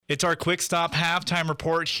It's our Kwik Stop halftime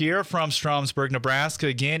report here from Stromsburg, Nebraska.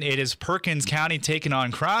 Again, it is Perkins County taking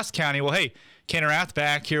on Cross County. Well, hey, Ken Rath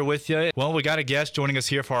back here with you. Well, we got a guest joining us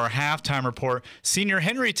here for our halftime report. Senior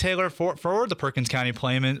Henry Taylor for the Perkins County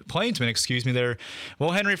Plainsmen, there.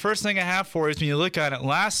 Well, Henry, first thing I have for you is when you look at it,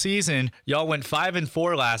 last season, y'all went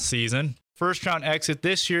 5-4 last season. First round exit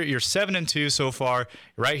this year, you're 7-2 so far,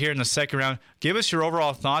 right here in the second round. Give us your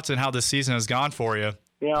overall thoughts on how this season has gone for you.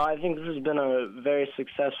 I think this has been a very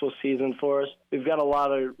successful season for us. We've got a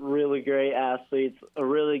lot of really great athletes, a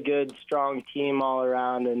really good, strong team all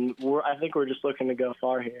around, and I think we're just looking to go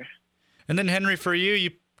far here. And then, Henry, for you,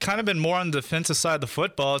 you've kind of been more on the defensive side of the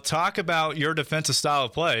football. Talk about your defensive style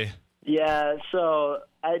of play. Yeah, so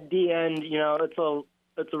at D-end, it's a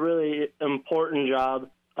really important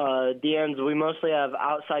job. D-ends, we mostly have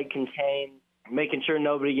outside contain, making sure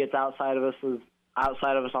nobody gets outside of us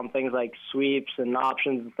on things like sweeps and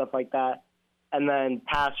options and stuff like that. And then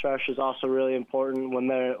pass rush is also really important when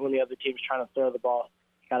the other team's trying to throw the ball.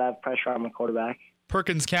 You got to have pressure on the quarterback.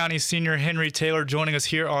 Perkins County Senior Henry Taylor joining us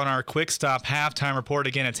here on our Kwik Stop halftime report.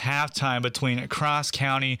 Again, it's halftime between Cross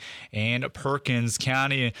County and Perkins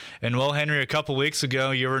County. And, well, Henry, a couple weeks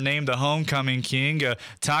ago, you were named the homecoming king.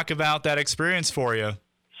 Talk about that experience for you.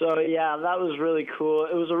 So, yeah, that was really cool.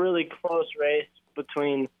 It was a really close race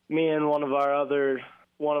between me and one of our other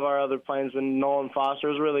Plainsmen, Nolan Foster.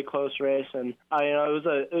 It was a really close race, and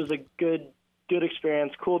it was a good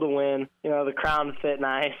experience. Cool to win. The crown fit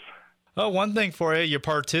nice. Oh, one thing for you, you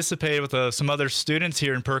participated with some other students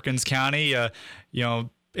here in Perkins County.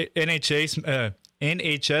 NHS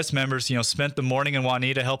members, spent the morning in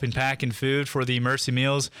Juanita helping packing food for the Mercy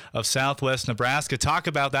Meals of Southwest Nebraska. Talk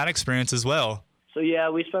about that experience as well. So, yeah,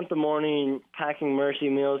 we spent the morning packing Mercy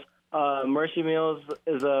Meals. Mercy Meals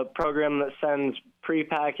is a program that sends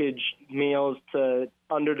prepackaged meals to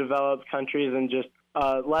underdeveloped countries and just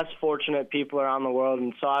less fortunate people around the world.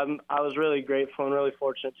 And so I was really grateful and really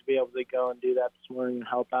fortunate to be able to go and do that this morning and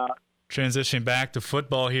help out. Transitioning back to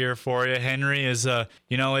football here for you, Henry, is,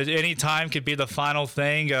 any time could be the final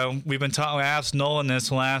thing. We've been asked Nolan this,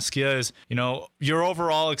 we'll ask you, is, your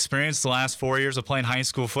overall experience the last 4 years of playing high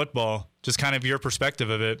school football, just kind of your perspective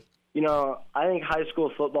of it. I think high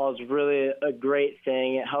school football is really a great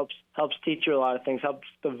thing. It helps teach you a lot of things, helps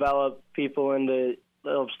develop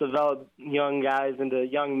young guys into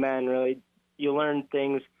young men, really. You learn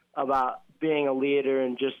things about being a leader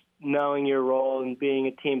and just knowing your role and being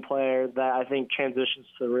a team player that I think transitions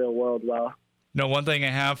to the real world well. One thing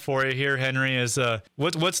I have for you here, Henry, is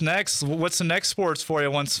what's next? What's the next sports for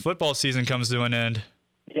you once football season comes to an end?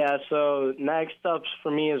 Yeah, so next up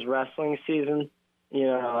for me is wrestling season.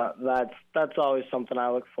 That's always something I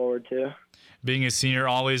look forward to. Being a senior,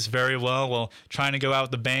 always very well, trying to go out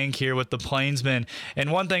with the bang here with the Plainsmen.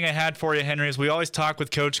 And one thing I had for you, Henry, is we always talk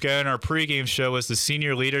with Coach Guy in our pregame show is the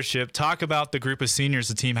senior leadership. Talk about the group of seniors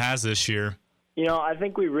the team has this year. I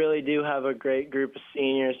think we really do have a great group of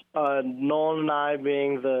seniors. Nolan and I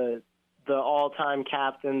being the all-time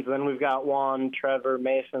captains. Then we've got Juan, Trevor,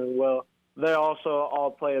 Mason, and Will. They also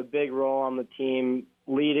all play a big role on the team,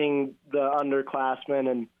 leading the underclassmen,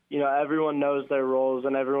 and everyone knows their roles,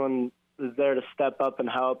 and everyone is there to step up and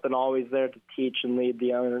help, and always there to teach and lead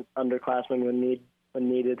the underclassmen when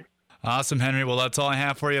needed. Awesome, Henry. Well, that's all I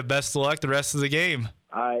have for you. Best of luck the rest of the game.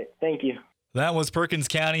 All right, thank you. That was Perkins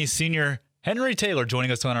County Senior Henry Taylor joining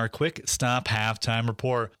us on our Kwik Stop halftime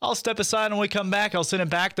report. I'll step aside when we come back. I'll send it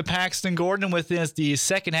back to Paxton Gordon with this. The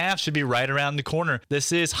second half should be right around the corner.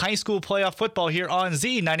 This is high school playoff football here on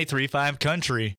Z93.5 Country.